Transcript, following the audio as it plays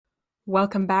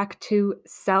Welcome back to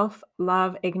Self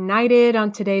Love Ignited.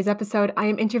 On today's episode, I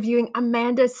am interviewing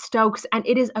Amanda Stokes, and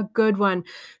it is a good one.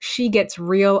 She gets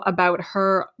real about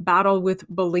her battle with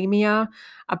bulimia,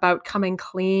 about coming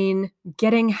clean,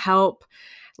 getting help,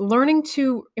 learning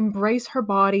to embrace her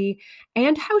body,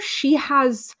 and how she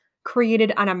has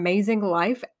created an amazing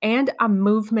life and a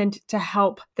movement to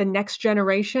help the next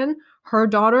generation, her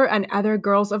daughter, and other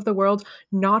girls of the world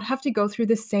not have to go through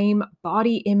the same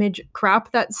body image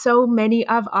crap that so many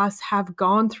of us have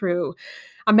gone through.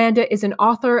 Amanda is an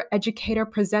author, educator,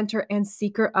 presenter, and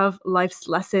seeker of life's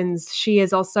lessons. She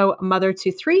is also a mother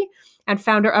to three and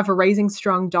founder of Raising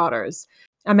Strong Daughters.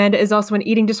 Amanda is also an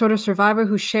eating disorder survivor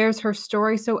who shares her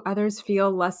story so others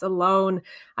feel less alone.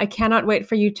 I cannot wait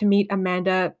for you to meet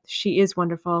Amanda. She is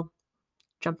wonderful.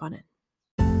 Jump on it.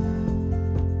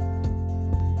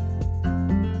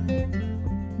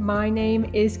 My name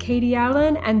is Katie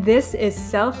Allen, and this is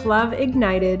Self Love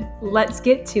Ignited. Let's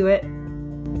get to it.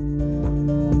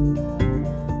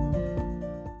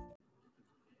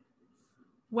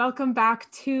 Welcome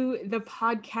back to the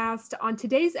podcast. On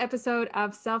today's episode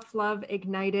of Self Love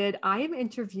Ignited, I am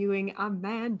interviewing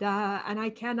Amanda, and I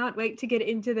cannot wait to get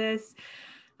into this.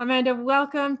 Amanda,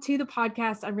 welcome to the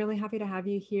podcast. I'm really happy to have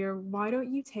you here. Why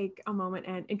don't you take a moment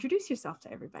and introduce yourself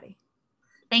to everybody?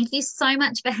 Thank you so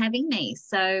much for having me.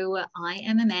 So I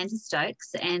am Amanda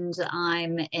Stokes, and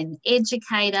I'm an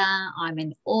educator, I'm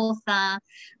an author.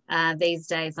 These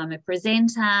days I'm a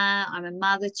presenter, I'm a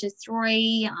mother to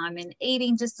three, I'm an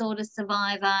eating disorder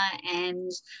survivor,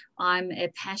 and I'm a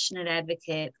passionate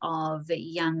advocate of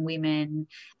young women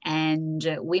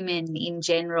and women in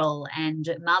general and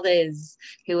mothers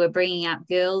who are bringing up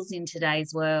girls in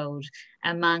today's world,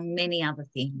 among many other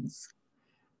things.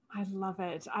 I love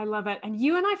it. I love it. And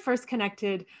you and I first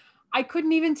connected, I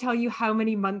couldn't even tell you how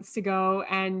many months ago.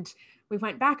 And we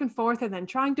went back and forth and then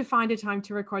trying to find a time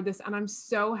to record this. And I'm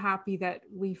so happy that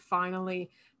we finally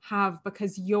have,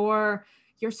 because your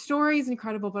story is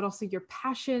incredible, but also your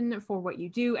passion for what you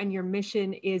do and your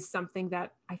mission is something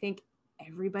that I think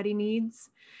everybody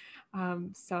needs.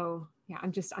 So yeah,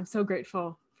 I'm so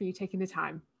grateful for you taking the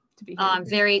time to be here. I'm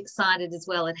very excited as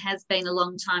well. It has been a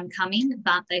long time coming,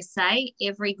 but they say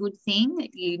every good thing,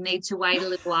 you need to wait a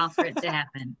little while for it to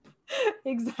happen.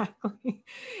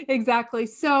 Exactly.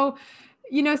 So,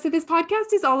 so this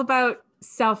podcast is all about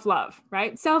self-love,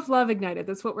 right? Self-love ignited.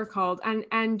 That's what we're called.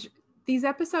 And these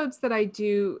episodes that I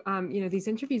do, these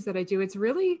interviews that I do, it's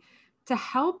really to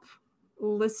help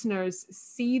listeners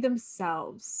see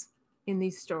themselves in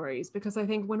these stories, because I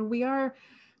think when we are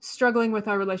struggling with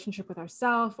our relationship with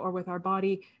ourselves or with our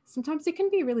body, sometimes it can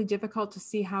be really difficult to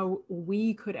see how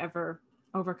we could ever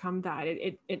overcome that.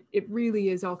 It really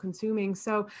is all consuming.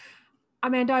 So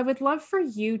Amanda, I would love for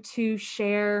you to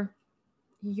share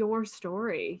your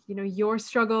story, your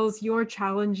struggles, your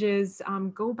challenges.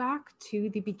 Go back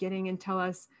to the beginning and tell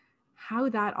us how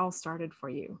that all started for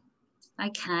you.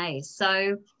 Okay,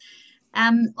 so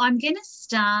I'm going to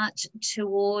start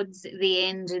towards the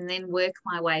end and then work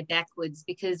my way backwards,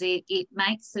 because it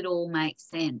makes it all make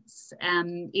sense.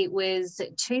 It was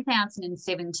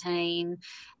 2017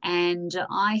 and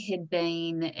I had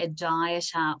been a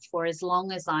dieter for as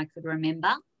long as I could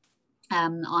remember.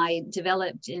 I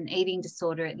developed an eating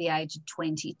disorder at the age of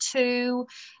 22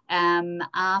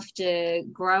 after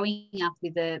growing up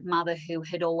with a mother who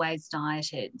had always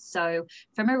dieted. So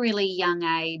from a really young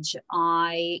age,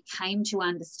 I came to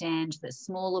understand that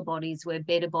smaller bodies were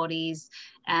better bodies.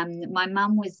 My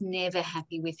mum was never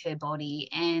happy with her body,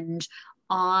 and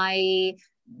I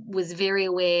was very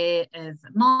aware of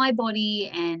my body,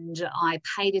 and I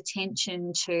paid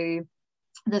attention to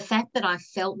the fact that I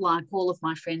felt like all of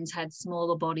my friends had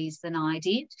smaller bodies than I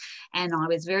did, and I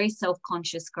was very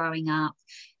self-conscious growing up.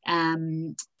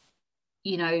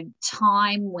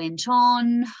 Time went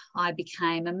on, I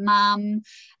became a mum,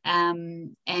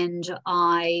 and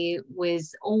I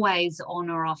was always on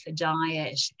or off a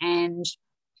diet, and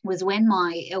was when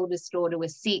my eldest daughter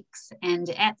was 6, and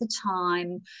at the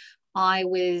time I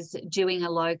was doing a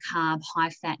low-carb,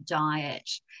 high-fat diet.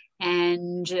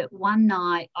 And one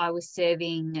night I was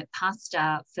serving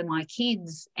pasta for my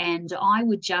kids, and I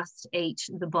would just eat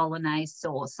the bolognese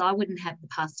sauce. I wouldn't have the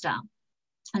pasta.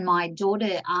 And my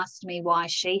daughter asked me why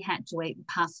she had to eat the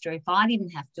pasta if I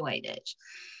didn't have to eat it.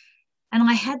 And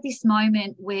I had this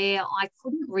moment where I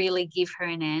couldn't really give her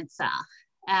an answer.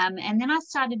 And then I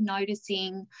started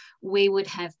noticing we would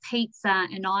have pizza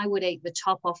and I would eat the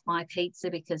top off my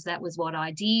pizza because that was what I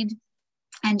did.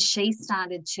 And she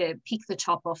started to pick the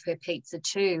top off her pizza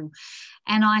too.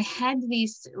 And I had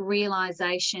this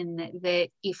realization that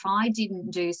if I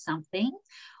didn't do something,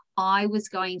 I was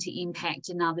going to impact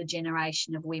another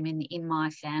generation of women in my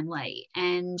family.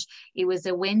 And it was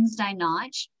a Wednesday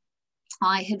night.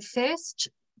 I had first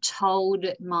told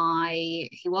he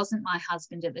wasn't my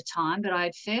husband at the time, but I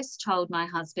had first told my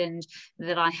husband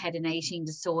that I had an eating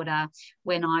disorder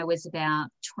when I was about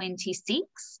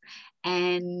 26.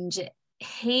 And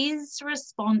his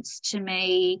response to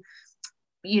me,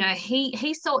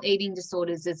 he saw eating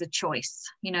disorders as a choice.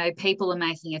 People are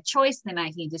making a choice, they're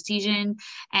making a decision.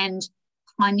 And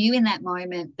I knew in that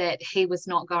moment that he was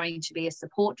not going to be a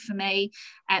support for me.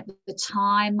 At the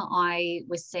time, I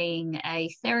was seeing a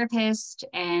therapist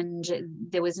and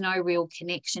there was no real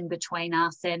connection between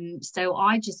us. And so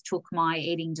I just took my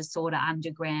eating disorder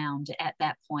underground at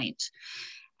that point.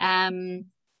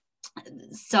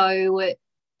 So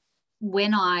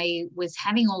when I was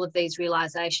having all of these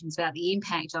realizations about the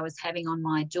impact I was having on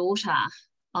my daughter,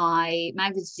 I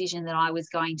made the decision that I was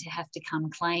going to have to come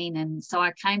clean. And so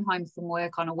I came home from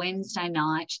work on a Wednesday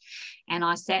night and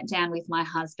I sat down with my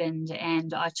husband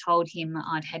and I told him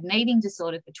I'd had an eating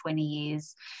disorder for 20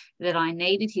 years, that I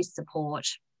needed his support.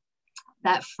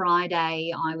 That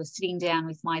Friday, I was sitting down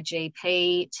with my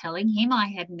GP telling him I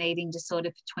had an eating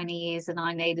disorder for 20 years and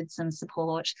I needed some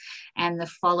support. And the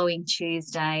following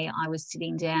Tuesday, I was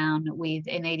sitting down with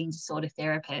an eating disorder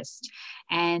therapist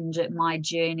and my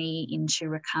journey into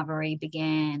recovery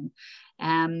began.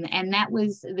 And that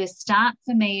was the start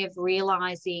for me of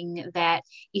realizing that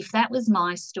if that was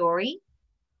my story,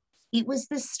 it was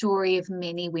the story of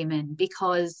many women,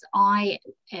 because I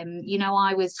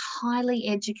was highly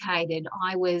educated.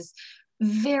 I was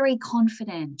very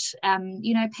confident.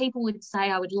 People would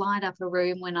say I would light up a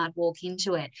room when I'd walk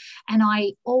into it. And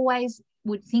I always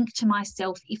would think to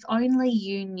myself, if only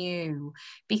you knew,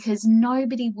 because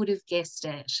nobody would have guessed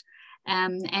it.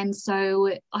 And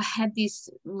so I had this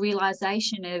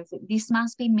realization of this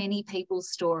must be many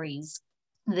people's stories.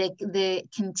 The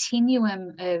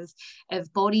continuum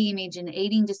of body image and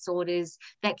eating disorders,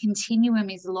 that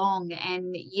continuum is long.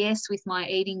 And yes, with my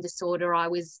eating disorder, I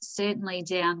was certainly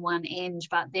down one end,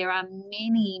 but there are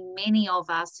many, many of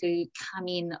us who come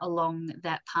in along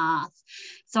that path.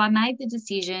 So I made the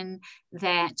decision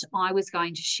that I was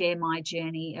going to share my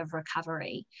journey of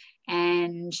recovery.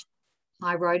 And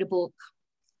I wrote a book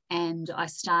and I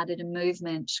started a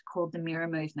movement called the Mirror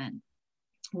Movement,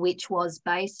 which was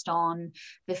based on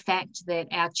the fact that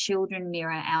our children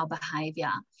mirror our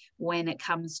behaviour when it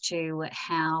comes to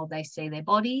how they see their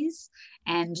bodies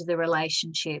and the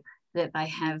relationship that they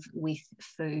have with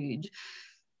food.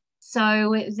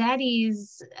 So that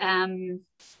is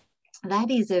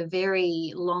a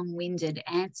very long-winded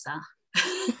answer.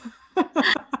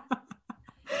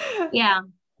 Yeah.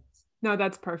 No,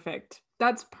 that's perfect.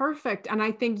 That's perfect. And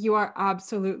I think you are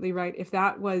absolutely right. If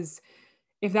that was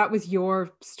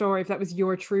your story, if that was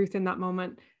your truth in that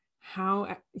moment,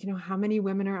 how many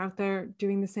women are out there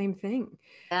doing the same thing?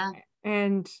 Yeah.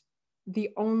 And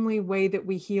the only way that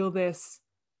we heal this,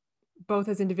 both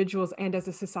as individuals and as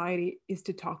a society, is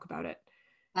to talk about it.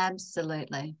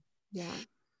 Absolutely. Yeah.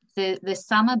 The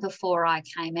summer before I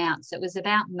came out, so it was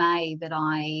about May that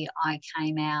I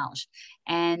came out,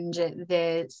 and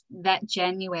that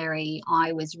January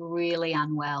I was really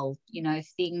unwell.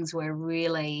 Things were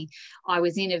really, I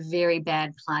was in a very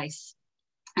bad place,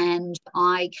 and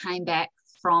I came back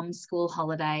from school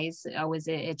holidays. I was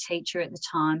a teacher at the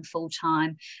time,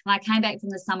 full-time, and I came back from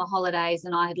the summer holidays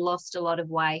and I had lost a lot of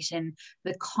weight, and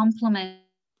the compliment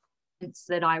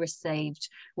that I received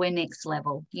were next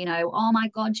level. Oh my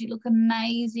God, you look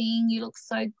amazing. You look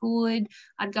so good.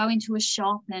 I'd go into a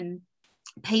shop and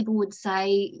people would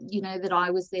say, that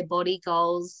I was their body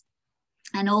goals.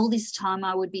 And all this time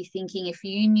I would be thinking, if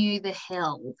you knew the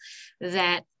hell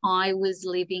that I was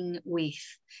living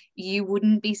with, you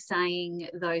wouldn't be saying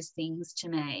those things to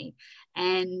me.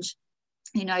 And,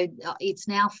 it's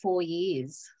now 4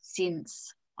 years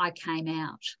since I came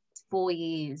out. 4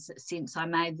 years since I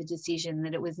made the decision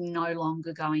that it was no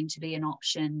longer going to be an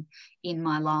option in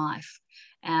my life.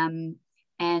 And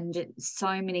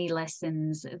so many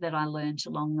lessons that I learned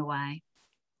along the way.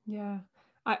 Yeah.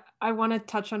 I want to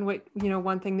touch on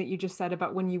one thing that you just said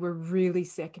about when you were really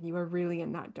sick and you were really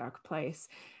in that dark place,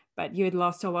 but you had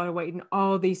lost a lot of weight and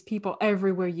all these people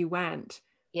everywhere you went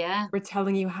were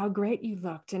telling you how great you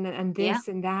looked and this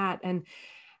and that. And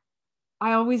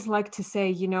I always like to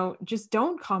say, just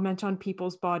don't comment on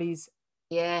people's bodies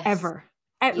ever.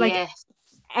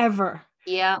 Ever.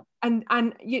 Yeah.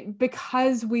 And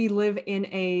because we live in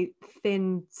a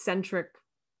thin-centric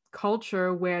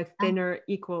culture where thinner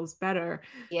equals better.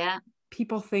 Yeah.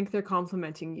 People think they're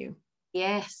complimenting you.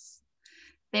 Yes.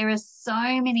 there are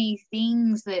so many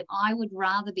things that I would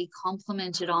rather be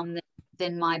complimented on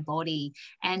than my body.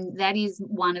 And that is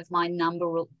one of my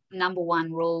number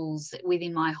one rules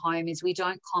within my home, is we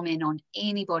don't comment on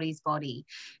anybody's body,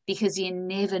 because you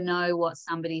never know what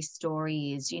somebody's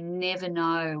story is. You never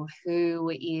know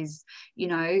who is, you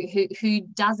know, who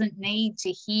doesn't need to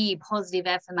hear positive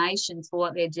affirmations for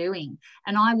what they're doing.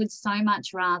 And I would so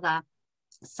much rather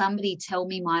somebody tell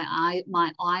me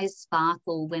my eyes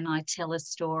sparkle when I tell a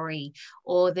story,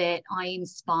 or that I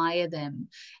inspire them.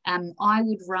 I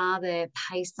would rather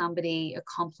pay somebody a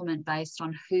compliment based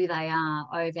on who they are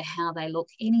over how they look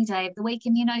any day of the week.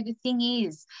 And, you know, the thing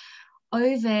is,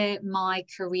 over my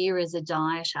career as a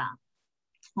dieter,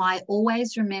 I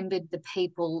always remembered the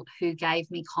people who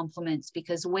gave me compliments,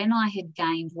 because when I had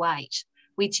gained weight,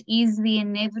 which is the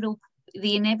inevitable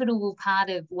part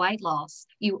of weight loss,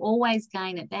 you always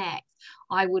gain it back.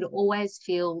 I would always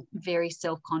feel very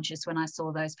self-conscious when I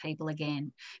saw those people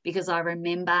again, because I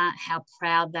remember how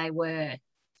proud they were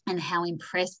and how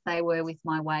impressed they were with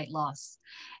my weight loss.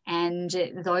 And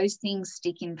those things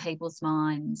stick in people's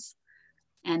minds.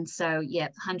 And so, yeah,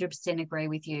 100% agree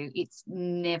with you. It's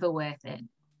never worth it.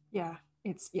 Yeah,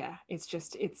 it's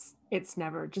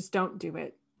never, just don't do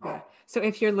it. Yeah. So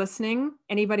if you're listening,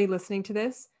 anybody listening to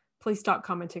this, please stop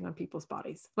commenting on people's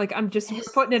bodies. Like, I'm just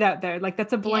putting it out there. Like,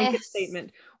 that's a blanket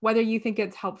statement. Whether you think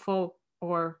it's helpful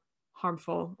or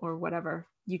harmful or whatever,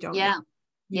 you don't know.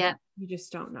 You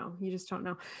just don't know. You just don't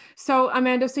know. So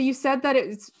Amanda, so you said that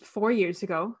it's 4 years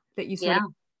ago that you sort of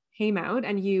came out,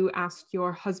 and you asked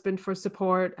your husband for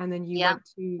support, and then you went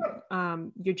to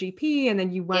your GP, and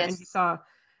then you went and you saw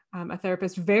a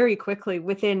therapist very quickly,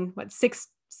 within what,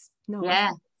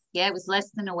 it was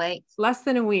less than a week. Less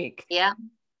than a week. Yeah.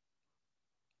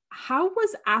 How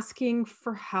was asking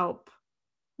for help?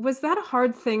 Was that a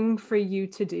hard thing for you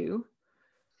to do?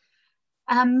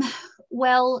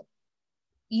 Well,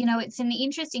 you know, it's an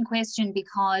interesting question,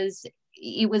 because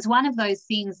it was one of those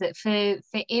things that for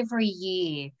every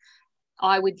year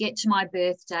I would get to my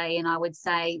birthday and I would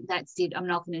say, that's it, I'm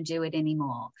not going to do it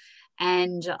anymore.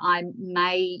 And I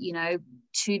may, you know,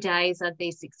 2 days I'd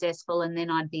be successful and then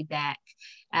I'd be back.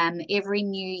 Every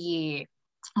new year,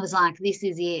 I was like, this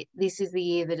is it. This is the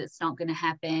year that it's not going to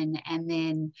happen. And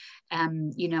then,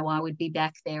 you know, I would be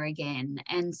back there again.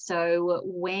 And so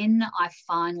when I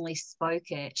finally spoke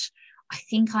it, I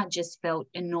think I just felt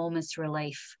enormous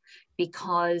relief,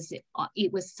 because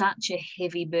it was such a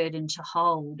heavy burden to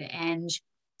hold. And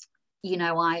you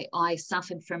know, I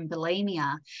suffered from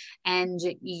bulimia, and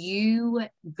you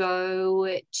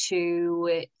go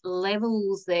to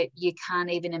levels that you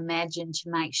can't even imagine to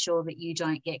make sure that you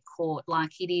don't get caught.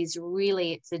 Like, it is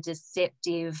really, it's a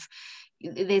deceptive,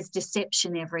 there's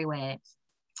deception everywhere.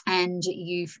 And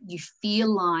you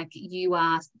feel like you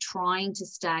are trying to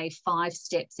stay 5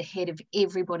 steps ahead of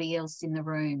everybody else in the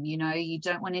room. You know, you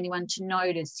don't want anyone to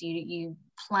notice. You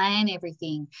plan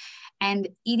everything, and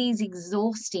it is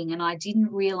exhausting. And I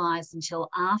didn't realize until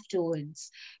afterwards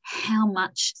how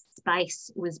much space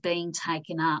was being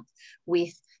taken up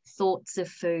with thoughts of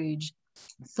food,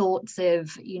 thoughts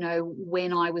of, you know,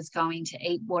 when I was going to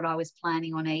eat, what I was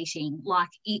planning on eating. Like,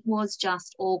 it was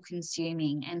just all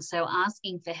consuming. And so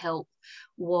asking for help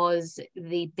was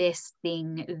the best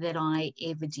thing that I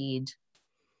ever did.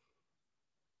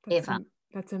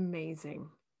 That's amazing.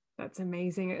 That's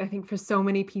amazing. I think for so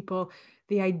many people,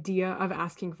 the idea of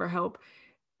asking for help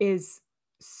is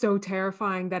so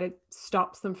terrifying that it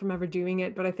stops them from ever doing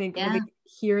it. But I think really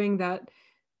hearing that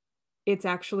it's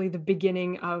actually the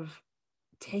beginning of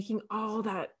taking all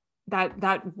that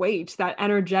weight, that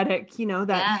energetic, you know,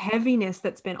 that heaviness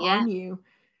that's been on you,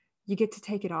 you get to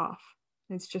take it off.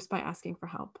 And it's just by asking for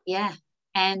help. Yeah.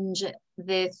 And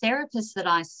the therapist that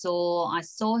I saw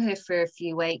her for a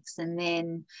few weeks, and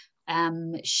then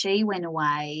she went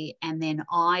away, and then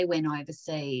I went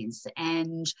overseas,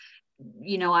 and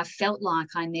you know, I felt like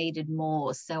I needed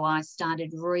more. So I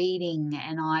started reading,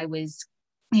 and I was,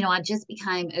 you know, I just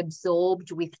became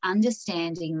absorbed with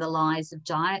understanding the lies of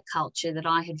diet culture that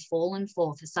I had fallen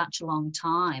for such a long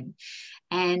time.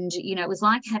 And, you know, it was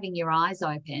like having your eyes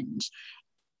opened.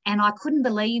 And I couldn't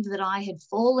believe that I had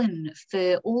fallen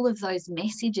for all of those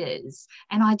messages.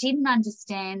 And I didn't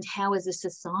understand how, as a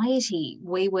society,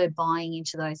 we were buying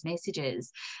into those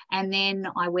messages. And then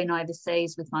I went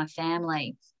overseas with my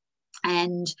family,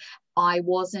 and I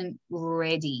wasn't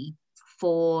ready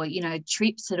for, you know,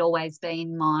 trips had always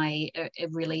been my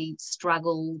really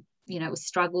struggle. You know, it was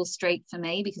struggle street for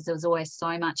me, because there was always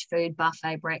so much food,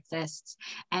 buffet breakfasts,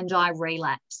 and I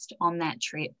relapsed on that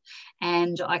trip.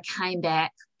 And I came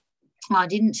back I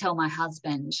didn't tell my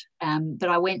husband, but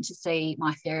I went to see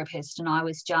my therapist and I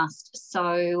was just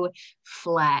so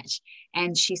flat.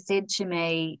 And she said to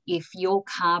me, if your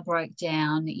car broke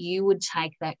down, you would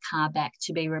take that car back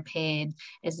to be repaired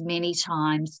as many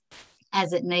times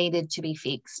as it needed to be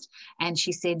fixed. And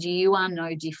she said, you are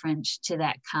no different to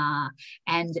that car.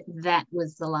 And that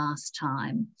was the last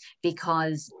time,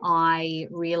 because I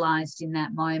realized in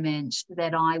that moment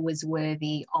that I was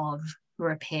worthy of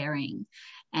repairing.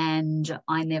 And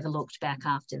I never looked back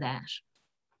after that.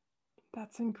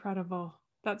 That's incredible.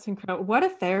 That's incredible. What a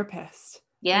therapist.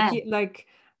 Yeah,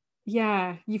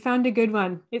 Yeah, you found a good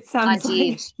one. It I sounds did.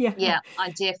 like, yeah. Yeah,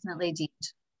 I definitely did.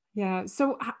 Yeah.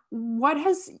 So what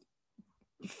has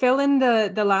fill in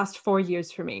the last 4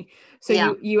 years for me. So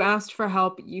Yeah, you asked for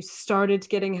help, you started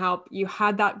getting help, you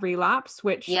had that relapse,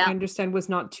 which I yeah. understand was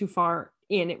not too far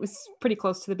in. It was pretty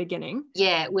close to the beginning.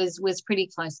 Yeah, it was pretty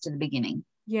close to the beginning.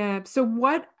 Yeah. So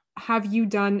what have you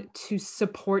done to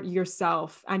support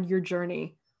yourself and your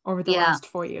journey over the Yeah. last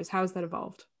 4 years? How has that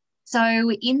evolved?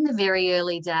 So in the very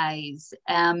early days,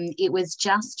 it was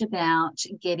just about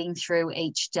getting through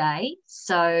each day.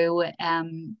 So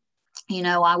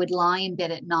I would lie in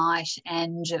bed at night,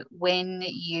 and when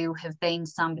you have been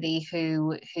somebody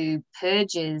who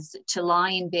purges, to lie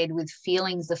in bed with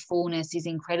feelings of fullness is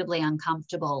incredibly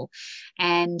uncomfortable.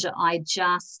 And I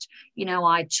just,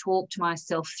 I talked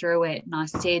myself through it, and I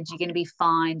said, "You're going to be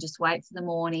fine. Just wait for the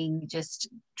morning. Just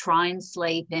try and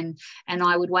sleep." And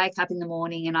I would wake up in the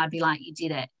morning, and I'd be like, "You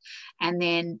did it." And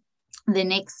then the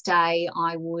next day,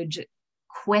 I would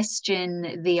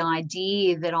question the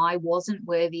idea that I wasn't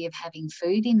worthy of having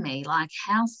food in me. Like,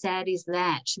 how sad is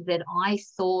that? That I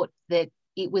thought that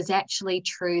it was actually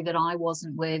true that I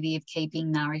wasn't worthy of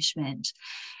keeping nourishment.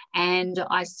 And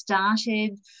I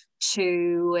started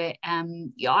to,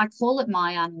 I call it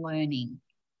my unlearning.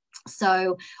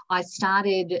 So I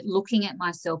started looking at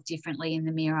myself differently in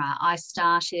the mirror. I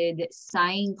started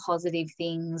saying positive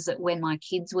things when my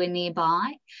kids were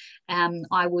nearby.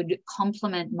 I would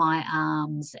compliment my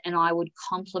arms and I would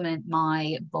compliment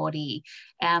my body.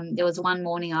 There was one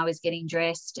morning I was getting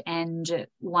dressed and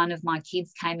one of my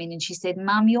kids came in and she said,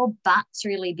 "Mum, your butt's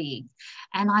really big."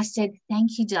 And I said,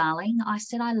 "Thank you, darling." I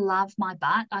said, "I love my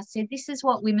butt." I said, "This is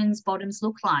what women's bottoms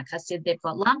look like." I said, "They've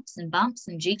got lumps and bumps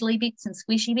and jiggly bits and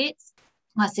squishy bits."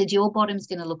 I said, "Your bottom's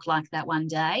going to look like that one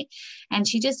day." And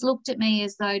she just looked at me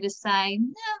as though to say,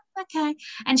 "No, okay."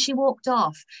 And she walked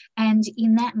off. And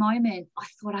in that moment, I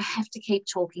thought, I have to keep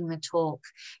talking the talk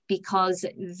because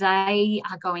they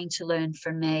are going to learn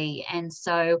from me. And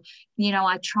so,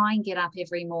 I try and get up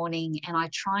every morning and I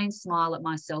try and smile at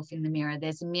myself in the mirror.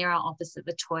 There's a mirror opposite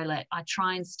the toilet. I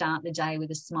try and start the day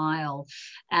with a smile.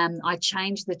 I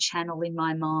change the channel in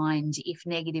my mind if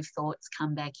negative thoughts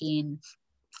come back in.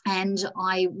 And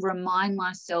I remind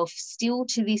myself, still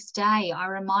to this day, I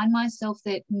remind myself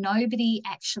that nobody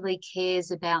actually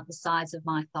cares about the size of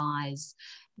my thighs.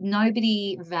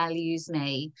 Nobody values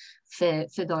me for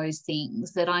those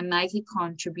things, that I make a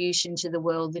contribution to the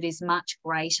world that is much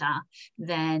greater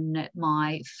than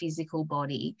my physical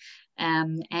body.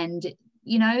 And,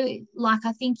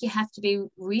 I think you have to be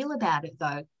real about it,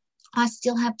 though. I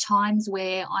still have times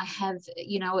where I have,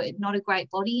 not a great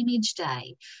body image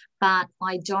day, but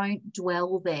I don't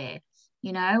dwell there.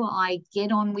 I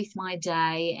get on with my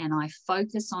day and I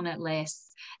focus on it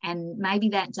less. And maybe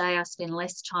that day I spend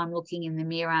less time looking in the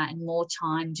mirror and more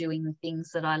time doing the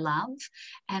things that I love.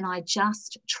 And I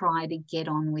just try to get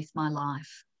on with my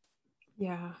life.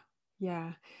 Yeah.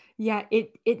 Yeah. Yeah.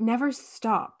 It never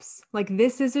stops. Like,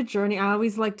 this is a journey. I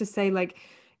always like to say, like,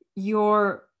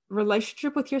 your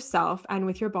relationship with yourself and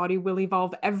with your body will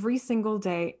evolve every single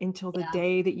day until the Yeah.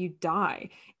 day that you die.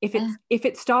 If Yeah,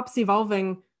 it stops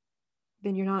evolving,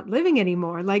 then you're not living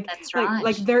anymore. Like that's like right.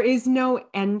 like there is no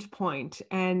end point.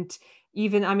 And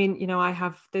even, I mean, I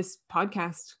have this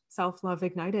podcast, Self Love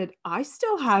Ignited. I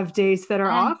still have days that are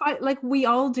Yeah. off. We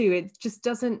all do. It just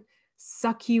doesn't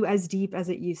suck you as deep as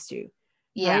it used to.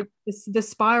 Yeah. Right? The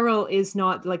spiral is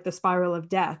not like the spiral of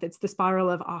death. It's the spiral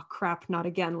of, oh crap, not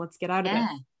again. Let's get out of this.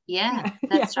 Yeah, yeah, Yeah.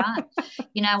 that's Yeah.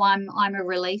 right. I'm a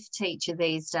relief teacher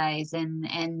these days,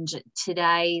 and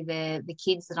today the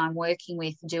kids that I'm working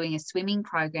with doing a swimming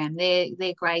program,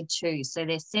 they're grade 2, so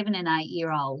they're 7 and 8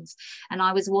 year olds, and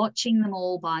I was watching them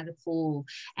all by the pool,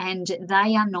 and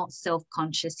they are not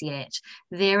self-conscious yet.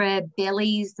 There are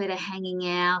bellies that are hanging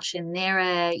out, and they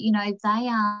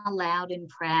are loud and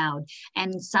proud,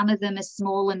 and some of them are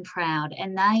small and proud,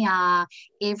 and they are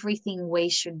everything we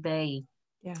should be.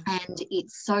 Yeah. And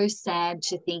it's so sad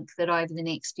to think that over the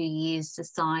next few years,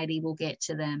 society will get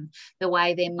to them. The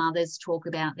way their mothers talk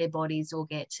about their bodies will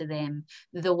get to them.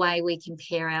 The way we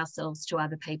compare ourselves to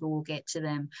other people will get to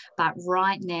them. But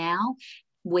right now,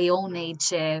 we all need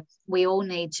to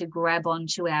grab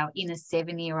onto our inner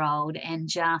 7-year-old and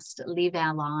just live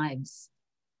our lives.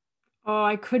 Oh,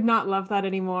 I could not love that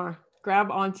anymore.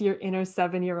 Grab onto your inner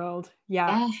 7-year-old.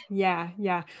 Yeah. Yeah. Yeah.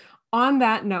 Yeah. On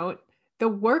that note, the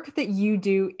work that you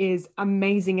do is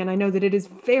amazing. And I know that it is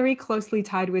very closely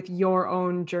tied with your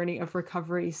own journey of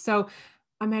recovery. So,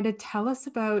 Amanda, tell us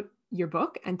about your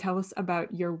book and tell us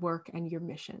about your work and your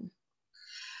mission.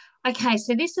 Okay,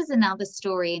 so this is another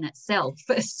story in itself.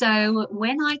 So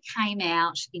when I came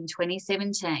out in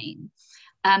 2017,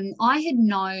 I had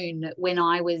known when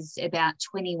I was about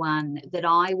 21 that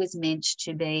I was meant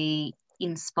to be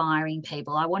inspiring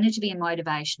people. I wanted to be a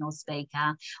motivational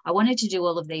speaker. I wanted to do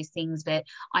all of these things, but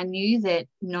I knew that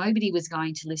nobody was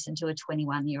going to listen to a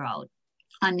 21-year-old.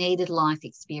 I needed life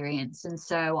experience. And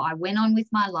so I went on with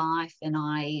my life and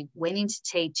I went into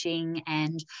teaching.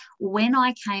 And when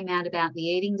I came out about the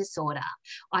eating disorder,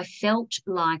 I felt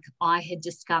like I had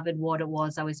discovered what it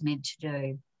was I was meant to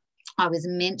do. I was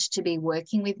meant to be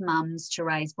working with mums to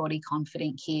raise body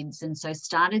confident kids. And so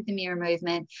started the Mirror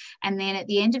Movement. And then at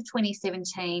the end of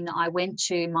 2017, I went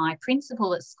to my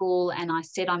principal at school and I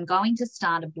said, I'm going to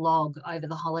start a blog over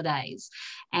the holidays.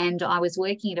 And I was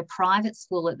working at a private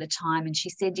school at the time. And she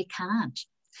said,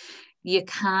 you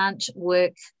can't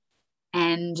work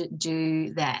and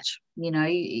do that. You know,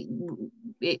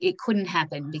 it couldn't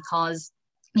happen, because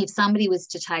if somebody was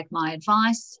to take my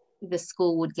advice, the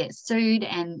school would get sued,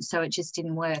 and so it just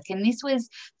didn't work. And this was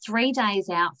 3 days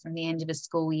out from the end of a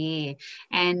school year,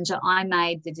 and I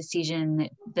made the decision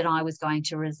that I was going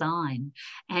to resign.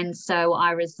 And so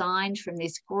I resigned from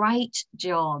this great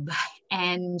job,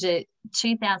 and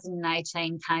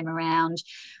 2018 came around.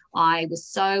 I was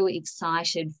so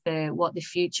excited for what the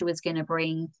future was going to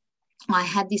bring. I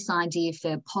had this idea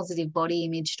for positive body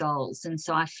image dolls. And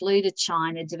so I flew to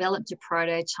China, developed a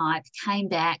prototype, came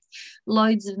back,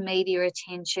 loads of media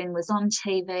attention, was on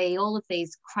TV, all of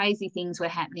these crazy things were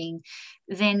happening.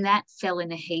 Then that fell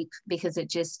in a heap because it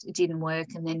just didn't work.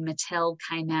 And then Mattel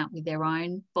came out with their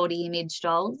own body image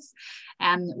dolls,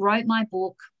 wrote my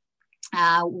book.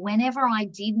 Whenever I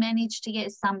did manage to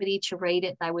get somebody to read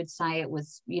it, they would say it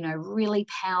was, really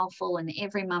powerful and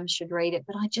every mum should read it,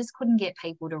 but I just couldn't get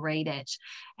people to read it.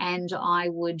 And I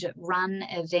would run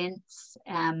events,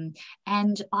 and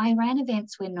I ran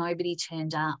events where nobody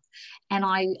turned up. And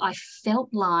I felt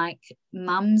like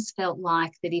mums felt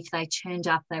like that if they turned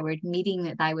up, they were admitting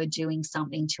that they were doing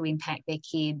something to impact their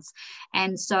kids.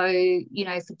 And so,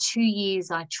 for 2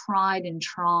 years, I tried and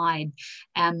tried,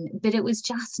 but it was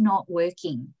just not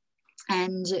working.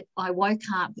 And I woke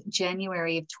up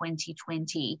January of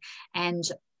 2020 and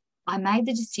I made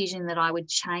the decision that I would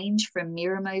change from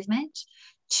Mirror Movement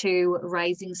to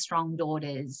Raising Strong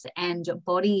Daughters, and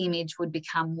body image would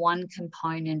become one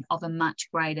component of a much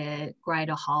greater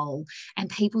whole. And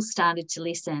people started to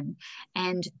listen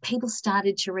and people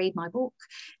started to read my book.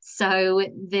 So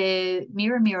the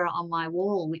Mirror Mirror on My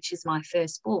Wall, which is my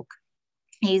first book,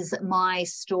 is my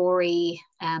story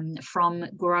from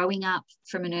growing up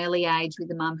from an early age with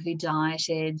a mum who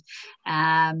dieted.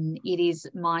 It is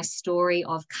my story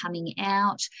of coming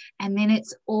out, and then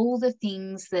it's all the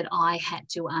things that I had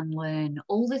to unlearn,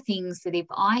 all the things that if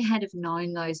I had have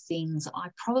known those things, I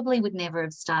probably would never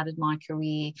have started my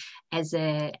career as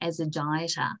a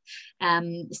dieter.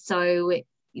 So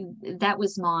that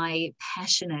was my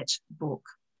passionate book.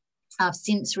 I've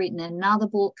since written another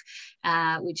book,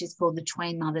 which is called the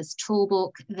Tween Mothers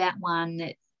Toolbook. That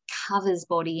one covers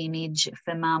body image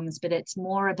for mums, but it's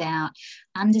more about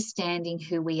understanding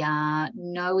who we are,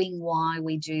 knowing why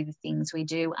we do the things we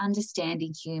do,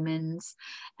 understanding humans,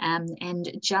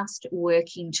 and just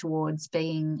working towards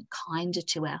being kinder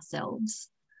to ourselves.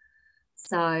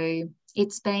 So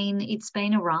it's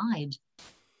been a ride.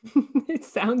 It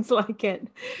sounds like it.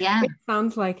 Yeah. It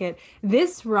sounds like it.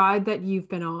 This ride that you've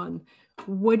been on,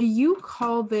 would you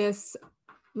call this,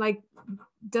 like,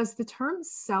 does the term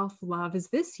self-love, is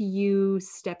this you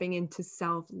stepping into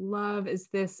self-love? Is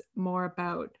this more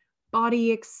about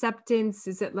body acceptance?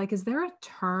 Is there a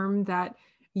term that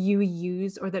you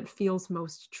use or that feels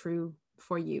most true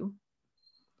for you?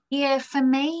 Yeah, for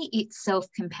me, it's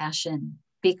self-compassion.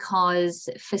 because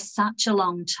for such a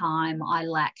long time I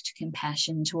lacked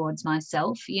compassion towards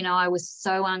myself. You know, I was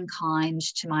so unkind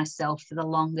to myself for the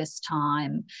longest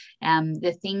time.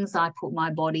 The things I put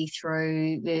my body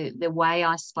through, the way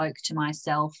I spoke to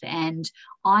myself, and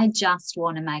I just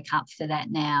want to make up for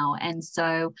that now. And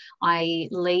so I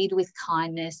lead with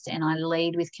kindness and I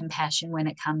lead with compassion when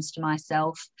it comes to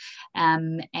myself.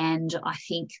 And I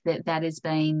think that that has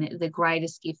been the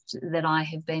greatest gift that I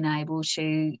have been able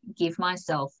to give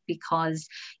myself, because,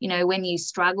 you know, when you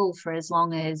struggle for as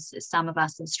long as some of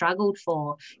us have struggled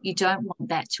for, you don't want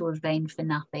that to have been for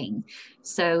nothing.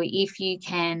 So if you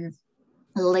can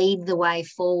lead the way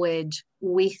forward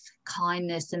with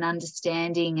kindness and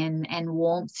understanding and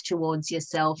warmth towards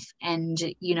yourself, and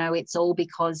you know, it's all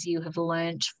because you have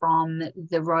learnt from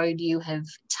the road you have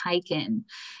taken,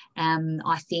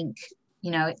 I think,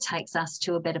 you know, it takes us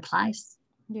to a better place.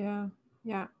 Yeah,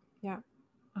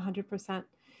 100%.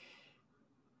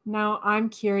 Now, I'm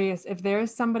curious if there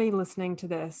is somebody listening to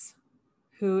this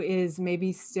who is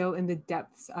maybe still in the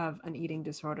depths of an eating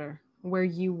disorder, where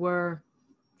you were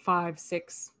 5,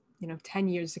 6, 10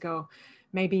 years ago.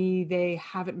 Maybe they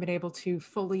haven't been able to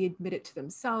fully admit it to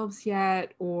themselves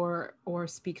yet, or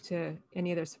speak to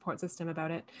any other support system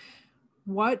about it.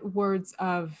 What words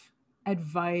of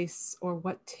advice or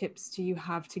what tips do you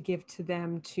have to give to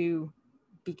them to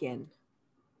begin?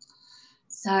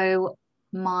 So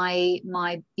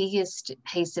my biggest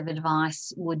piece of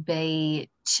advice would be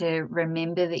to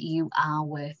remember that you are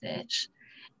worth it.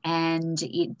 And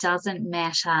it doesn't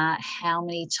matter how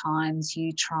many times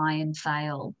you try and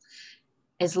fail,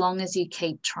 as long as you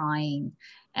keep trying.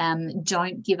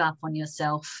 Don't give up on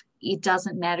yourself. It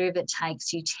doesn't matter if it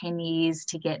takes you 10 years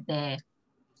to get there.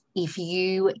 If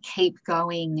you keep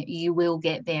going, you will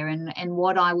get there. And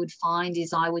what I would find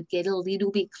is I would get a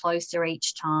little bit closer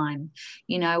each time.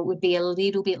 You know, it would be a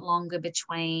little bit longer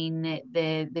between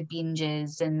the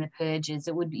binges and the purges.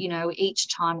 It would, you know,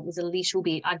 each time it was a little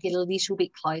bit, I'd get a little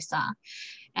bit closer.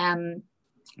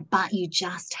 But you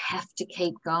just have to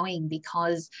keep going,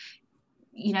 because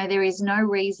you know, there is no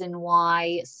reason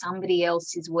why somebody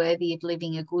else is worthy of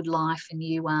living a good life and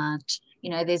you aren't. You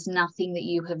know, there's nothing that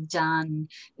you have done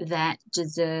that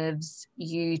deserves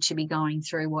you to be going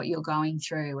through what you're going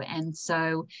through. And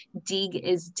so dig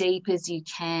as deep as you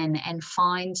can and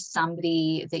find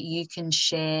somebody that you can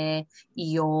share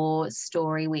your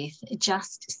story with.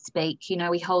 Just speak. You know,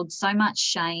 we hold so much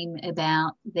shame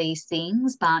about these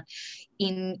things, but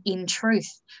in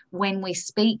truth, when we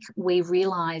speak, we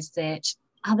realize that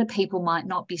other people might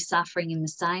not be suffering in the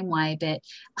same way, but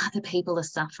other people are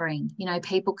suffering. You know,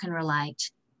 people can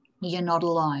relate. You're not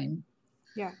alone.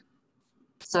 Yeah.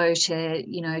 So to,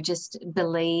 you know, just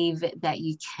believe that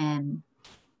you can.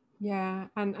 Yeah.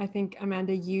 And I think,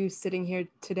 Amanda, you sitting here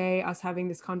today, us having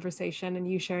this conversation and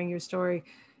you sharing your story,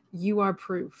 you are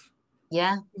proof.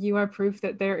 Yeah. You are proof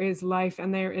that there is life,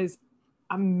 and there is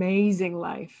amazing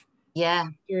life. Yeah.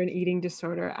 You're an eating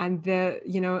disorder, and the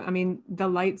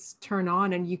lights turn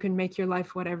on and you can make your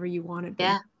life whatever you want it.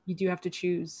 Yeah. You do have to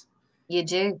choose. You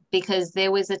do, because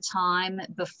there was a time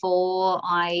before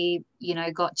I, you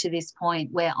know, got to this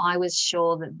point where I was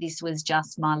sure that this was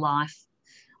just my life.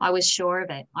 I was sure of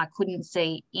it. I couldn't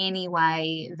see any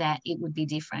way that it would be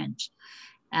different.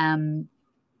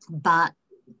 But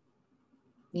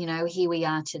you know, here we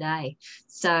are today.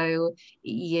 So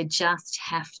you just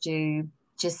have to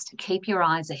just keep your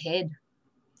eyes ahead.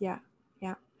 Yeah.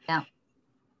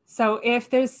 So if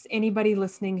there's anybody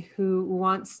listening who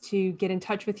wants to get in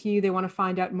touch with you, they want to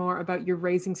find out more about your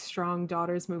Raising Strong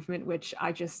Daughters movement, which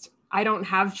I don't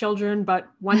have children, but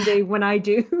one day when I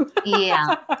do,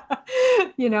 yeah,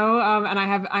 and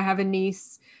I have a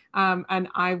niece, and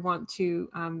I want to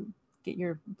get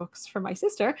your books for my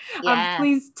sister. yeah.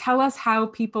 Please tell us how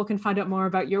people can find out more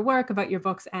about your work, about your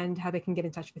books, and how they can get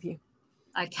in touch with you.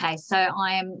 Okay, so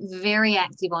I am very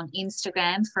active on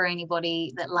Instagram for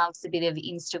anybody that loves a bit of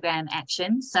Instagram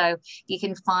action. So you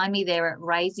can find me there at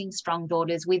Raising Strong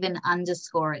Daughters with an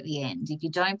underscore at the end. If you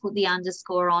don't put the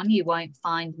underscore on, you won't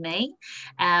find me.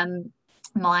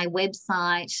 My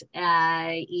website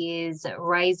is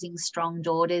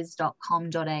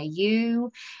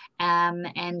raisingstrongdaughters.com.au,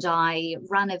 and I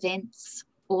run events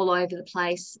all over the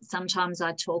place. Sometimes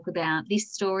I talk about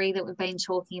this story that we've been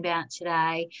talking about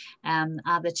today.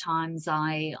 Other times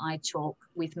I talk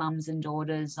with mums and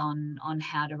daughters on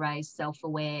how to raise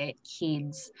self-aware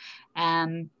kids.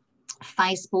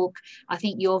 Facebook, I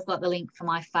think you've got the link for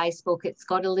my Facebook. It's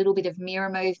got a little bit of mirror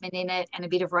movement in it and a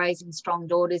bit of Raising Strong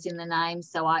Daughters in the name,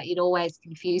 so it always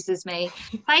confuses me.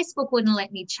 Facebook wouldn't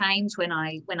let me change when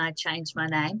I changed my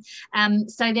name.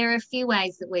 So there are a few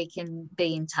ways that we can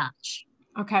be in touch.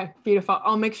 Okay, beautiful.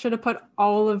 I'll make sure to put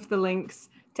all of the links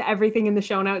to everything in the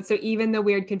show notes. So even the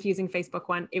weird, confusing Facebook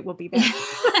one, it will be there.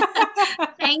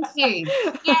 Thank you.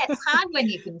 Yeah, it's hard when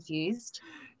you're confused.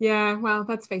 Yeah, well,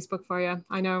 that's Facebook for you.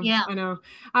 I know. Yeah. I know.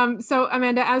 So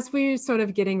Amanda, as we're sort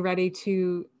of getting ready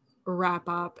to wrap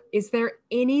up, is there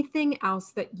anything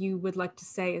else that you would like to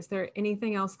say? Is there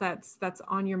anything else that's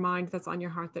on your mind, that's on your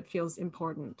heart, that feels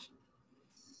important?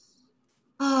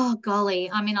 Oh, golly.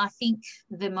 I mean, I think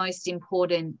the most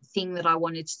important thing that I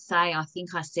wanted to say, I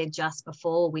think I said just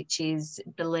before, which is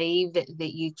believe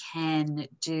that you can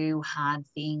do hard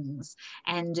things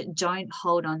and don't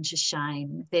hold on to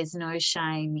shame. There's no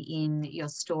shame in your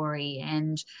story.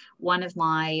 And one of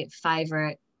my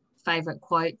favorite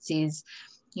quotes is,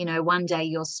 you know, one day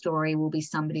your story will be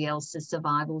somebody else's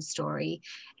survival story.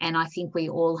 And I think we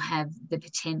all have the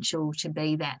potential to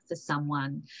be that for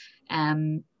someone.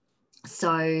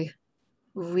 So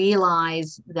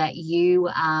realize that you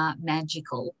are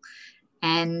magical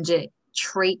and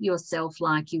treat yourself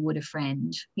like you would a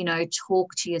friend. You know,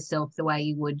 talk to yourself the way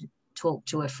you would talk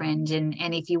to a friend.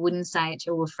 And if you wouldn't say it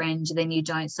to a friend, then you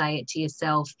don't say it to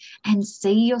yourself. And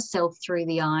see yourself through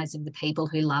the eyes of the people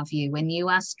who love you. When you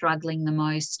are struggling the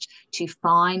most to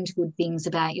find good things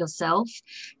about yourself,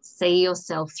 see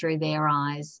yourself through their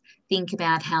eyes. Think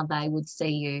about how they would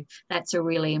see you. That's a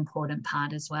really important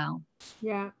part as well.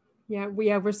 Yeah.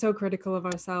 We're so critical of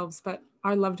ourselves, but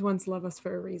our loved ones love us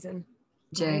for a reason.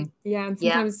 Right? Yeah.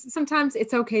 And sometimes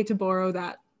it's okay to borrow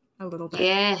that a little bit.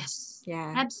 Yes.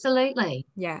 Yeah. Absolutely.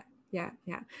 Yeah.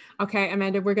 Okay,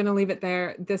 Amanda, we're going to leave it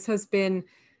there. This has been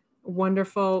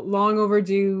wonderful, long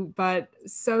overdue, but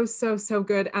so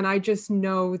good. And I just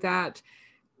know that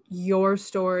your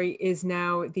story is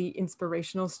now the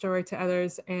inspirational story to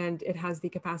others, and it has the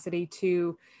capacity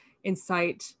to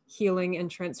incite healing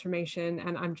and transformation.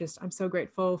 And I'm so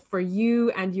grateful for you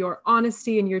and your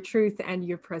honesty and your truth and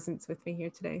your presence with me here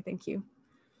today. Thank you.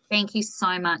 Thank you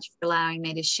so much for allowing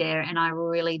me to share. And I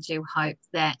really do hope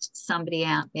that somebody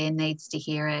out there needs to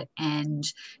hear it and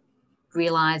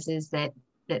realizes that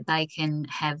they can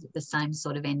have the same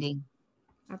sort of ending.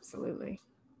 Absolutely.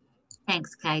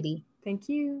 Thanks, Katie. Thank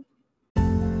you.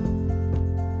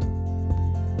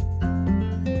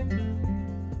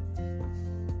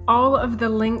 All of the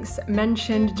links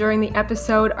mentioned during the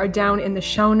episode are down in the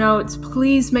show notes.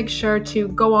 Please make sure to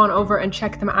go on over and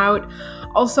check them out.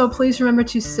 Also, please remember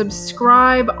to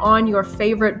subscribe on your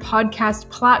favorite podcast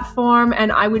platform,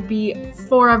 and I would be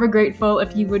forever grateful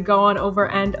if you would go on over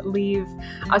and leave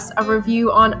us a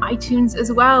review on iTunes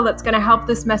as well. That's going to help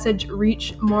this message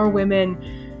reach more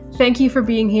women. Thank you for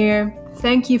being here.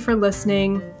 Thank you for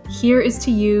listening. Here is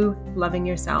to you loving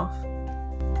yourself.